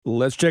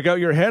Let's check out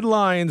your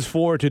headlines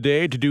for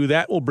today. To do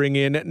that, we'll bring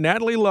in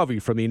Natalie Lovie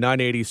from the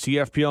 980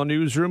 CFPL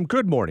newsroom.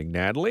 Good morning,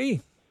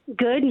 Natalie.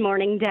 Good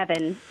morning,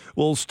 Devon.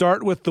 We'll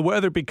start with the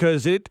weather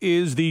because it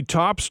is the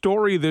top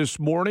story this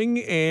morning,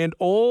 and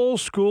all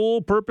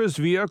school-purpose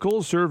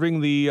vehicles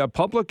serving the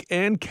public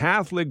and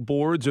Catholic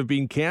boards have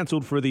been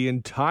canceled for the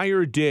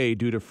entire day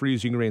due to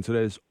freezing rain. So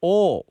that is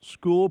all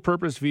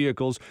school-purpose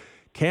vehicles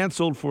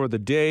canceled for the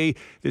day.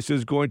 This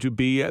is going to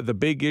be the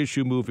big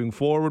issue moving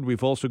forward.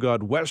 We've also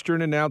got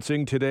Western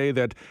announcing today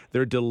that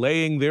they're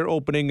delaying their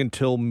opening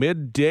until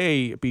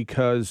midday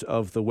because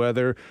of the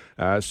weather.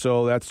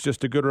 So that's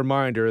just a good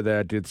reminder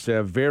that it's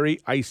very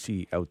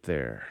icy out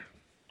there.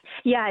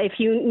 Yeah, if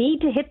you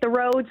need to hit the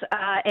roads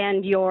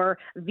and your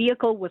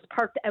vehicle was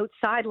parked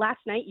outside last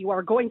night, you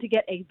are going to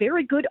get a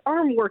very good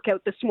arm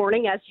workout this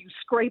morning as you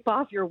scrape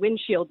off your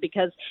windshield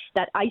because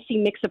that icy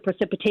mix of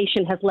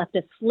precipitation has left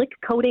a slick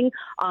coating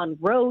on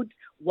roads,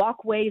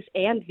 walkways,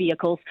 and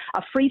vehicles.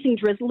 A freezing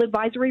drizzle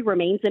advisory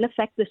remains in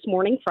effect this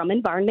morning from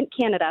Environment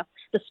Canada.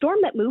 The storm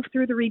that moved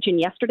through the region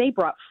yesterday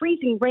brought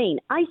freezing rain,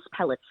 ice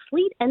pellets,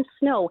 sleet, and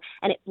snow,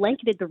 and it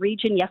blanketed the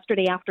region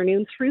yesterday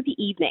afternoon through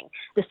the evening.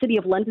 The City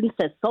of London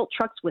says salt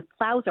trucks with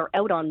plows are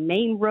out on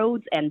main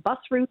roads and bus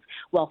routes,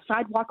 while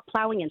sidewalk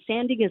plowing and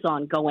sanding is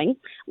ongoing.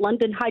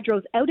 London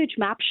Hydro's outage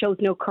map shows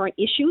no current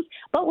issues,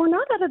 but we're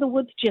not out of the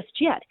woods just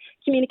yet.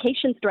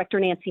 Communications Director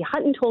Nancy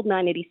Hutton told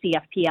 980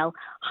 CFPL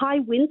high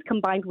winds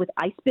combined with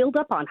ice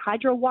buildup on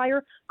hydro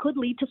wire could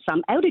lead to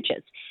some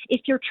outages.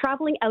 If you're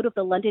traveling out of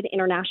the London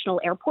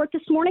International Airport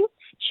this morning,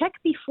 check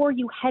before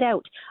you head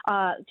out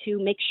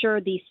to make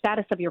sure the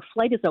status of your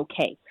flight is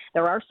okay.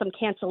 There are some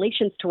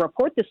cancellations to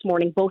report this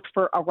morning, both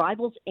for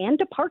arrivals and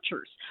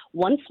departures.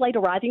 One flight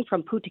arriving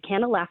from Punta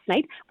Cana last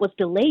night was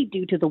delayed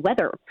due to the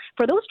weather.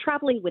 For those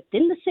traveling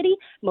within the city,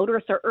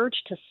 motorists are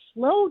urged to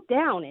slow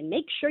down and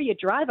make sure you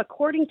drive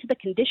according to the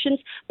conditions.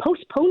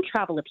 Postpone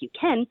travel if you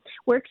can.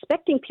 We're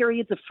expecting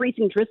periods of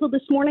freezing drizzle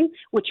this morning,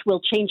 which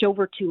will change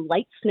over to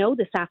light snow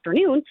this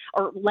afternoon,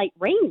 or light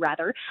rain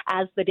rather,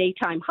 as the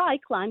daytime high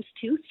climbs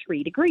to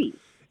 3 degrees.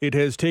 It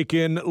has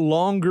taken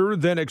longer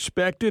than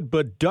expected,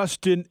 but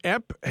Dustin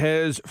Epp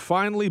has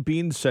finally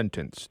been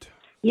sentenced.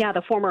 Yeah,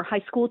 the former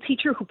high school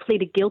teacher who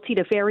pleaded guilty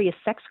to various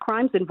sex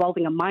crimes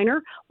involving a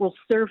minor will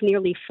serve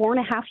nearly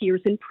 4.5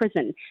 years in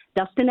prison.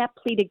 Dustin Epp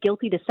pleaded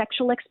guilty to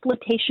sexual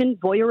exploitation,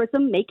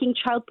 voyeurism, making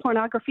child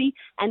pornography,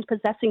 and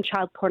possessing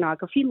child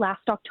pornography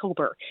last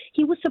October.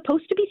 He was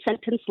supposed to be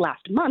sentenced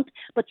last month,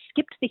 but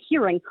skipped the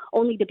hearing,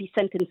 only to be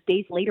sentenced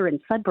days later in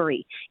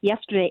Sudbury.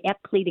 Yesterday, Epp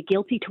pleaded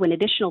guilty to an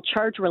additional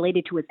charge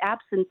related to his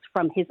absence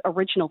from his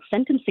original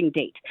sentencing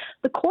date.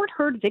 The court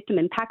heard victim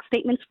impact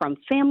statements from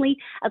family,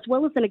 as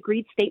well as an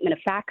agreed statement of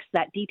facts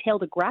that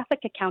detailed a graphic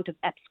account of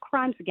Epp's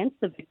crimes against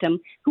the victim,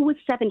 who was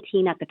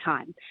 17 at the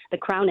time. The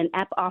Crown and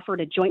Epp offered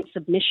a joint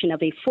submission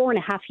of a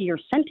 4.5-year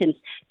sentence,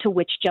 to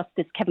which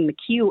Justice Kevin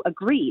McHugh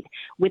agreed.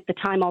 With the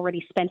time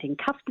already spent in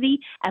custody,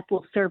 Epp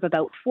will serve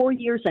about 4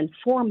 years and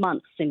 4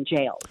 months in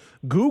jail.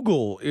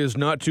 Google is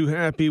not too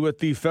happy with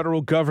the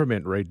federal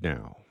government right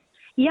now.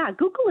 Yeah,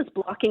 Google is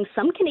blocking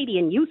some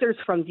Canadian users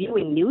from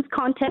viewing news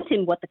content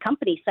in what the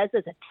company says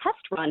is a test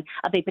run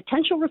of a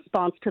potential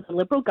response to the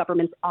Liberal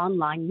government's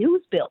online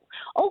news bill.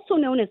 Also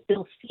known as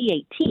Bill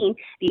C-18,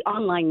 the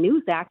Online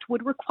News Act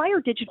would require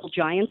digital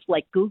giants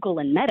like Google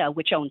and Meta,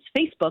 which owns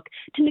Facebook,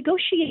 to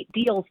negotiate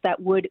deals that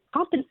would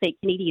compensate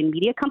Canadian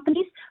media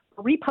companies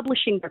for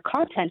republishing their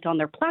content on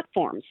their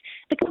platforms.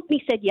 The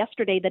company said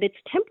yesterday that it's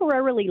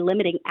temporarily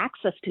limiting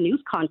access to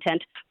news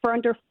content for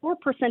under 4%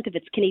 of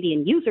its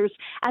Canadian users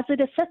as it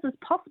assesses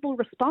possible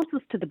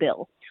responses to the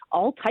bill.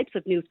 All types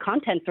of news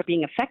contents are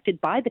being affected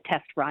by the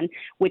test run,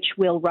 which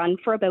will run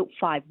for about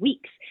 5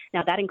 weeks.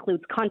 Now, that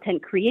includes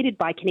content created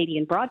by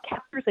Canadian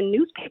broadcasters and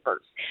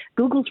newspapers.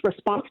 Google's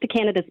response to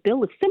Canada's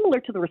bill is similar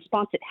to the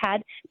response it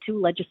had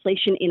to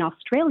legislation in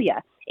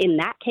Australia. In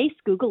that case,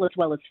 Google as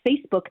well as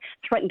Facebook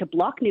threatened to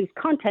block news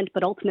content,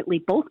 but ultimately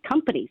both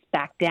companies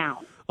backed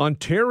down.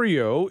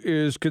 Ontario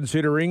is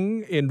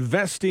considering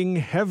investing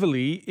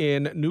heavily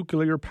in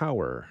nuclear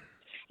power.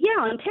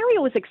 Yeah,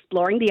 Ontario is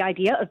exploring the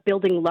idea of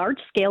building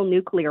large-scale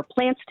nuclear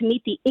plants to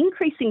meet the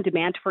increasing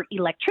demand for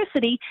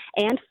electricity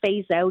and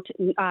phase out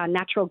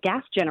natural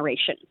gas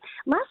generation.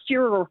 Last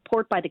year, a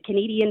report by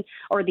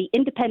the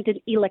Independent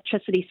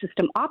Electricity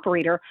System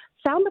Operator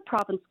found the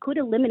province could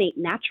eliminate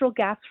natural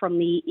gas from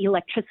the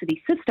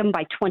electricity system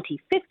by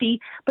 2050,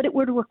 but it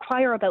would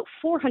require about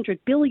 $400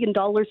 billion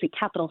in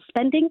capital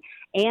spending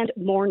and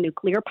more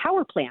nuclear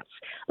power plants.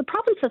 The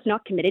province has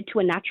not committed to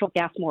a natural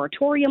gas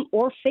moratorium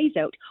or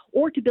phase-out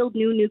or to build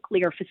new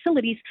nuclear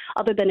facilities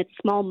other than its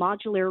small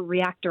modular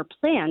reactor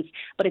plans,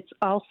 but it's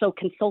also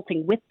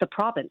consulting with the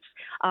province.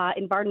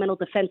 Environmental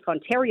Defence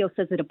Ontario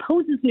says it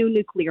opposes new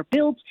nuclear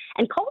builds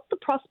and calls the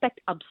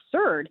prospect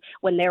absurd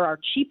when there are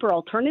cheaper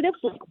alternatives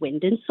like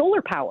wind and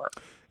solar power.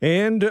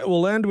 And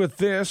we'll end with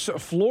this.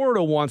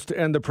 Florida wants to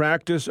end the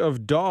practice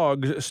of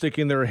dogs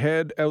sticking their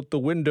head out the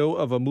window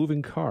of a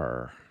moving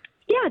car.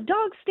 Yeah,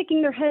 dogs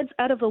sticking their heads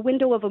out of the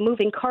window of a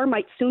moving car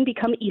might soon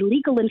become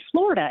illegal in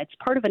Florida. It's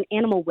part of an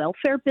animal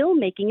welfare bill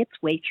making its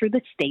way through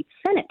the state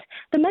Senate.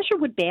 The measure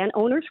would ban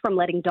owners from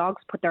letting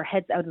dogs put their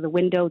heads out of the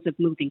windows of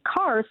moving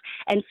cars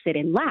and sit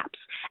in laps.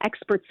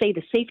 Experts say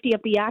the safety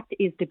of the act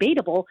is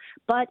debatable,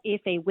 but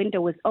if a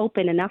window is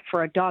open enough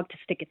for a dog to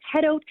stick its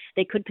head out,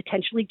 they could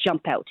potentially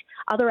jump out.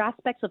 Other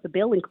aspects of the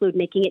bill include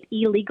making it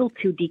illegal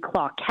to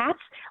declaw cats,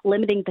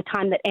 limiting the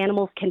time that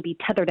animals can be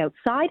tethered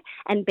outside,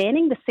 and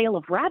banning the sale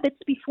of rabbits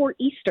before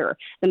Easter.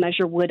 The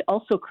measure would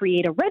also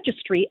create a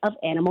registry of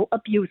animal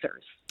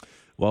abusers.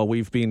 Well,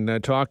 we've been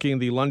talking.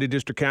 The London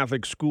District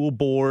Catholic School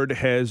Board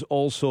has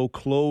also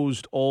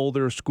closed all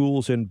their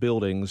schools and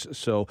buildings.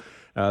 So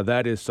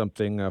that is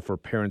something for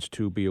parents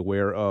to be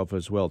aware of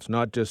as well. It's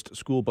not just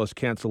school bus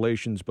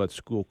cancellations, but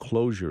school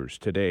closures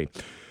today.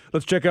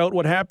 Let's check out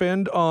what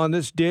happened on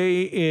this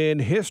day in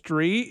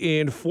history.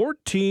 In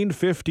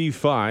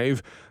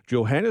 1455,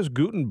 Johannes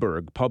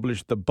Gutenberg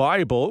published the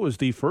Bible. It was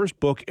the first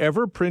book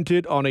ever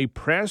printed on a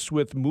press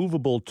with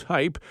movable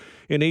type.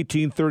 In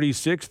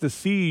 1836, the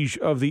siege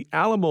of the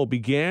Alamo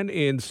began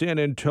in San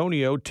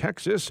Antonio,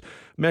 Texas.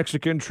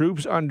 Mexican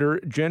troops under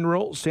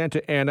General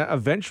Santa Anna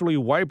eventually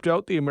wiped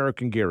out the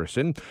American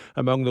garrison.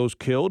 Among those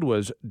killed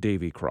was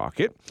Davy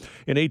Crockett.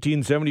 In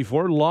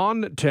 1874,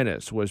 lawn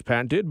tennis was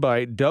patented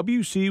by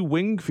W.C.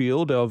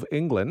 Wingfield of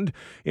England.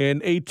 In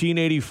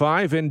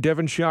 1885, in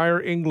Devonshire,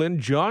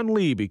 England, John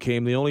Lee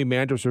became the only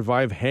man to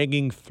survive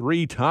hanging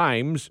 3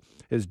 times.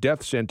 His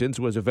death sentence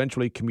was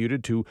eventually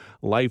commuted to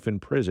life in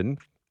prison.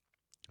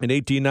 In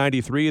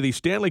 1893, the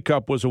Stanley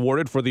Cup was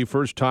awarded for the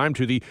first time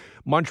to the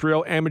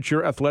Montreal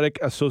Amateur Athletic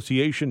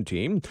Association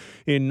team.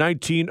 In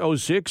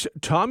 1906,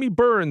 Tommy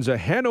Burns, a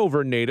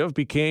Hanover native,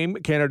 became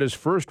Canada's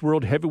first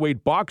world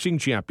heavyweight boxing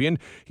champion.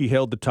 He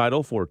held the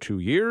title for 2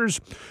 years.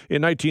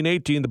 In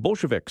 1918, the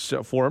Bolsheviks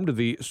formed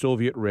the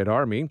Soviet Red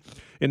Army.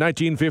 In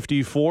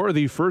 1954,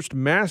 the first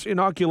mass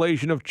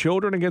inoculation of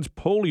children against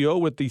polio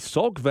with the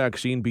Salk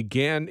vaccine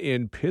began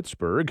in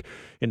Pittsburgh.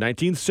 In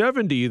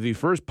 1970, the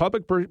first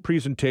public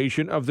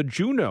presentation of the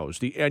Junos,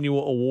 the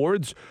annual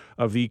awards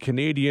of the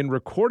Canadian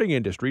recording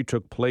industry,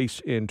 took place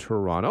in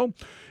Toronto.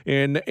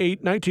 In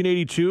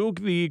 1982,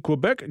 the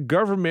Quebec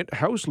government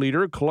House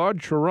leader Claude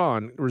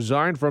Charron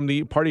resigned from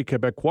the Parti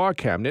Québécois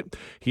cabinet.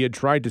 He had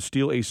tried to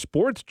steal a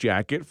sports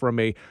jacket from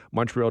a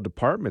Montreal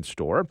department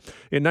store.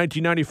 In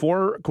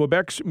 1994,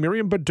 Quebec's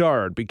Miriam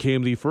Bedard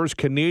became the first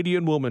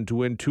Canadian woman to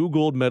win 2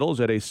 gold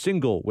medals at a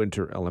single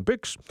Winter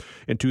Olympics.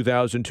 In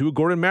 2002,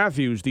 Gordon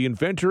Matthews, the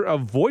inventor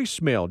of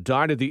voicemail,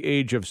 died at the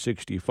age of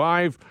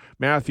 65.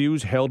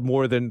 Matthews held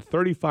more than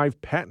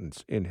 35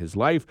 patents in his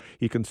life.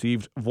 He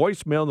conceived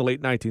voicemail in the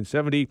late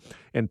 1970s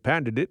and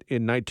patented it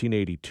in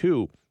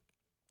 1982.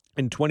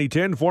 In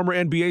 2010, former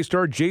NBA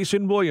star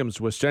Jason Williams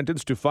was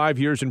sentenced to 5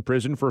 years in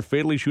prison for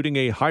fatally shooting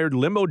a hired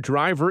limo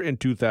driver in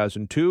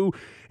 2002,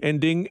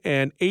 ending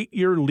an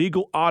 8-year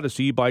legal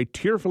odyssey by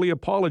tearfully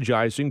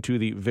apologizing to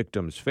the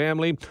victim's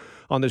family.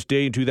 On this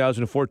day in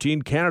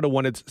 2014, Canada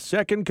won its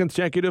second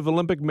consecutive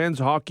Olympic men's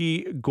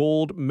hockey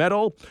gold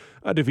medal,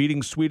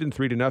 defeating Sweden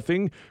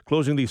 3-0,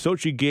 closing the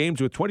Sochi Games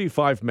with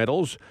 25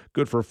 medals,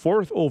 good for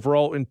 4th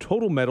overall in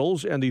total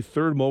medals and the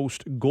 3rd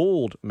most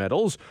gold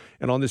medals.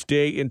 And on this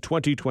day in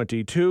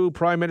 2022,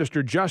 Prime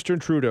Minister Justin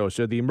Trudeau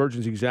said the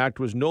Emergencies Act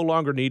was no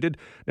longer needed.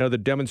 Now the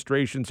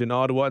demonstrations in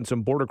Ottawa and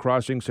some border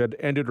crossings had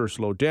ended or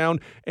slowed down,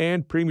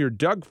 and Premier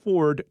Doug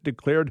Ford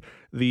declared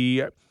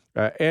the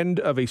end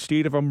of a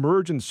state of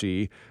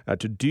emergency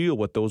to deal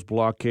with those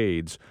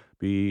blockades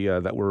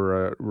that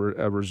were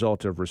a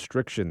result of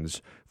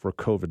restrictions for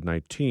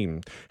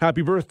COVID-19.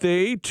 Happy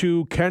birthday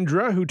to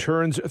Kendra, who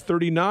turns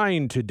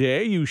 39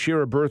 today. You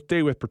share a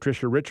birthday with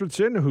Patricia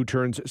Richardson, who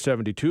turns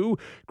 72.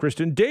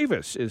 Kristen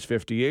Davis is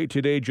 58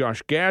 today.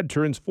 Josh Gadd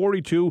turns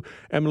 42.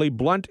 Emily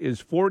Blunt is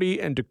 40.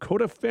 And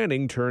Dakota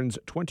Fanning turns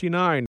 29.